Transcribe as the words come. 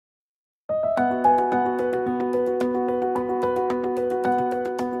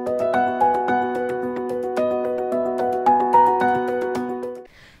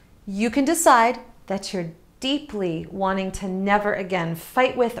You can decide that you're deeply wanting to never again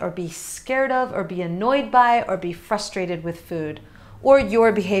fight with or be scared of or be annoyed by or be frustrated with food or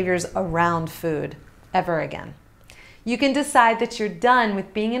your behaviors around food ever again. You can decide that you're done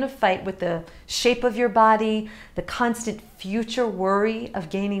with being in a fight with the shape of your body, the constant future worry of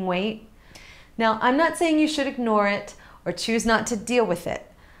gaining weight. Now, I'm not saying you should ignore it or choose not to deal with it.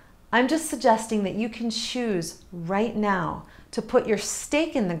 I'm just suggesting that you can choose right now to put your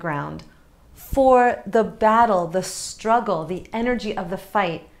stake in the ground for the battle, the struggle, the energy of the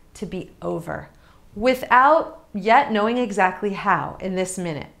fight to be over, without yet knowing exactly how in this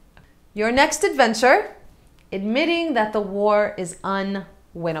minute. Your next adventure, admitting that the war is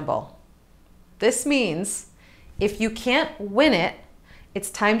unwinnable. This means if you can't win it, it's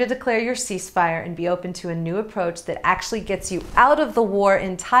time to declare your ceasefire and be open to a new approach that actually gets you out of the war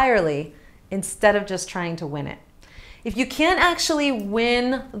entirely instead of just trying to win it. If you can't actually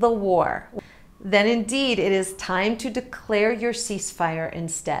win the war, then indeed it is time to declare your ceasefire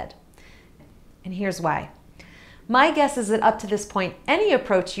instead. And here's why. My guess is that up to this point, any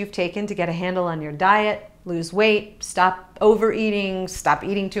approach you've taken to get a handle on your diet, lose weight, stop overeating, stop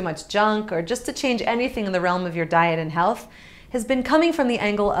eating too much junk, or just to change anything in the realm of your diet and health has been coming from the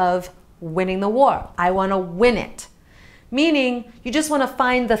angle of winning the war. I want to win it. Meaning you just want to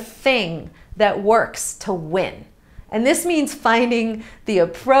find the thing that works to win. And this means finding the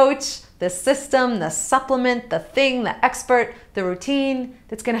approach, the system, the supplement, the thing, the expert, the routine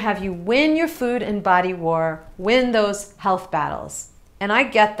that's going to have you win your food and body war, win those health battles. And I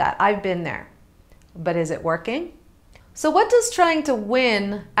get that. I've been there. But is it working? So what does trying to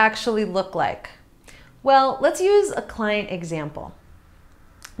win actually look like? Well, let's use a client example.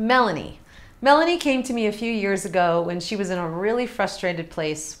 Melanie. Melanie came to me a few years ago when she was in a really frustrated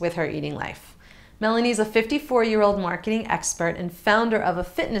place with her eating life. Melanie's a 54-year-old marketing expert and founder of a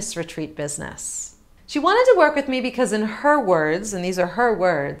fitness retreat business. She wanted to work with me because in her words, and these are her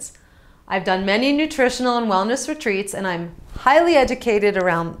words, I've done many nutritional and wellness retreats and I'm highly educated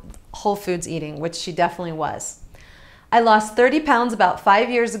around whole foods eating, which she definitely was. I lost 30 pounds about 5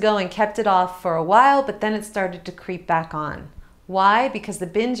 years ago and kept it off for a while, but then it started to creep back on. Why? Because the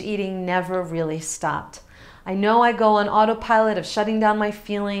binge eating never really stopped. I know I go on autopilot of shutting down my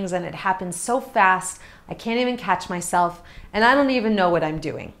feelings and it happens so fast, I can't even catch myself and I don't even know what I'm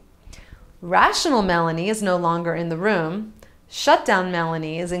doing. Rational Melanie is no longer in the room. Shutdown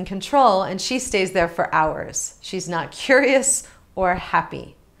Melanie is in control and she stays there for hours. She's not curious or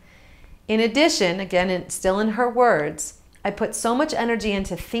happy. In addition, again, still in her words, I put so much energy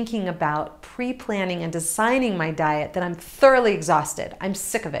into thinking about pre-planning and designing my diet that I'm thoroughly exhausted. I'm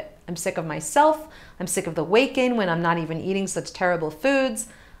sick of it. I'm sick of myself. I'm sick of the weight gain when I'm not even eating such terrible foods.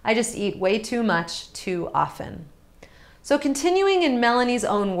 I just eat way too much too often. So continuing in Melanie's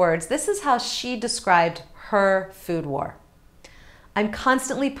own words, this is how she described her food war. I'm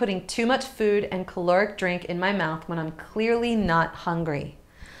constantly putting too much food and caloric drink in my mouth when I'm clearly not hungry.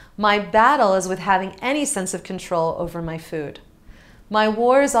 My battle is with having any sense of control over my food. My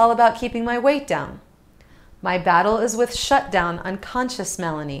war is all about keeping my weight down. My battle is with shutdown, unconscious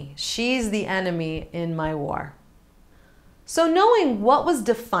Melanie. She's the enemy in my war. So knowing what was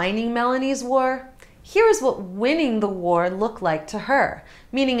defining Melanie's war, here is what winning the war looked like to her.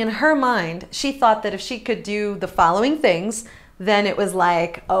 Meaning in her mind, she thought that if she could do the following things, then it was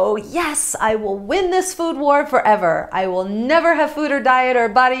like, oh yes, I will win this food war forever. I will never have food or diet or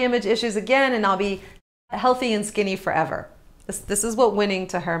body image issues again, and I'll be healthy and skinny forever. This is what winning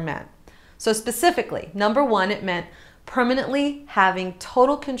to her meant. So specifically, number one, it meant permanently having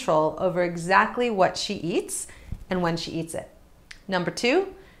total control over exactly what she eats and when she eats it. Number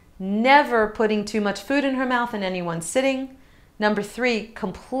two, never putting too much food in her mouth in any one sitting. Number three,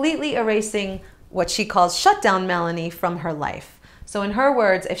 completely erasing what she calls shutdown Melanie from her life. So in her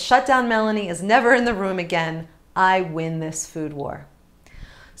words, if shutdown Melanie is never in the room again, I win this food war.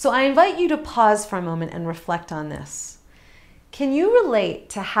 So I invite you to pause for a moment and reflect on this. Can you relate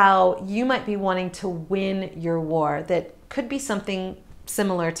to how you might be wanting to win your war that could be something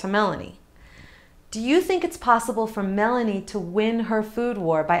similar to Melanie? Do you think it's possible for Melanie to win her food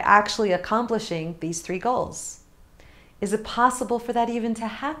war by actually accomplishing these three goals? Is it possible for that even to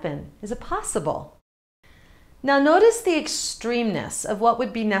happen? Is it possible? Now notice the extremeness of what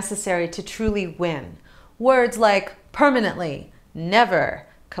would be necessary to truly win. Words like permanently, never,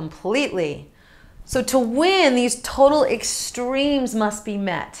 completely. So to win, these total extremes must be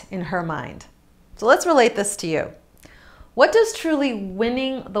met in her mind. So let's relate this to you. What does truly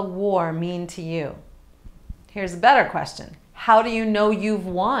winning the war mean to you? Here's a better question. How do you know you've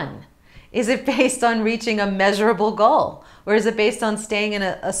won? Is it based on reaching a measurable goal? Or is it based on staying in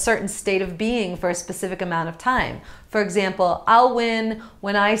a certain state of being for a specific amount of time? For example, I'll win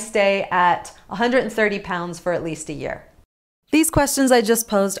when I stay at 130 pounds for at least a year. These questions I just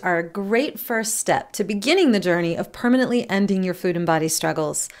posed are a great first step to beginning the journey of permanently ending your food and body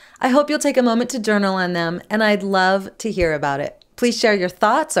struggles. I hope you'll take a moment to journal on them, and I'd love to hear about it. Please share your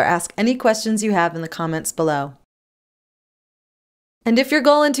thoughts or ask any questions you have in the comments below. And if your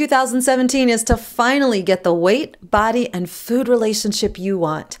goal in 2017 is to finally get the weight, body, and food relationship you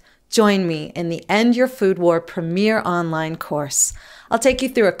want, join me in the End Your Food War Premier Online course. I'll take you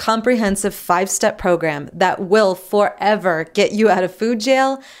through a comprehensive 5-step program that will forever get you out of food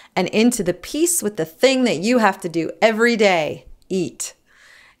jail and into the peace with the thing that you have to do every day: eat.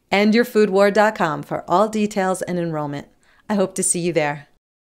 EndYourFoodWar.com for all details and enrollment. I hope to see you there.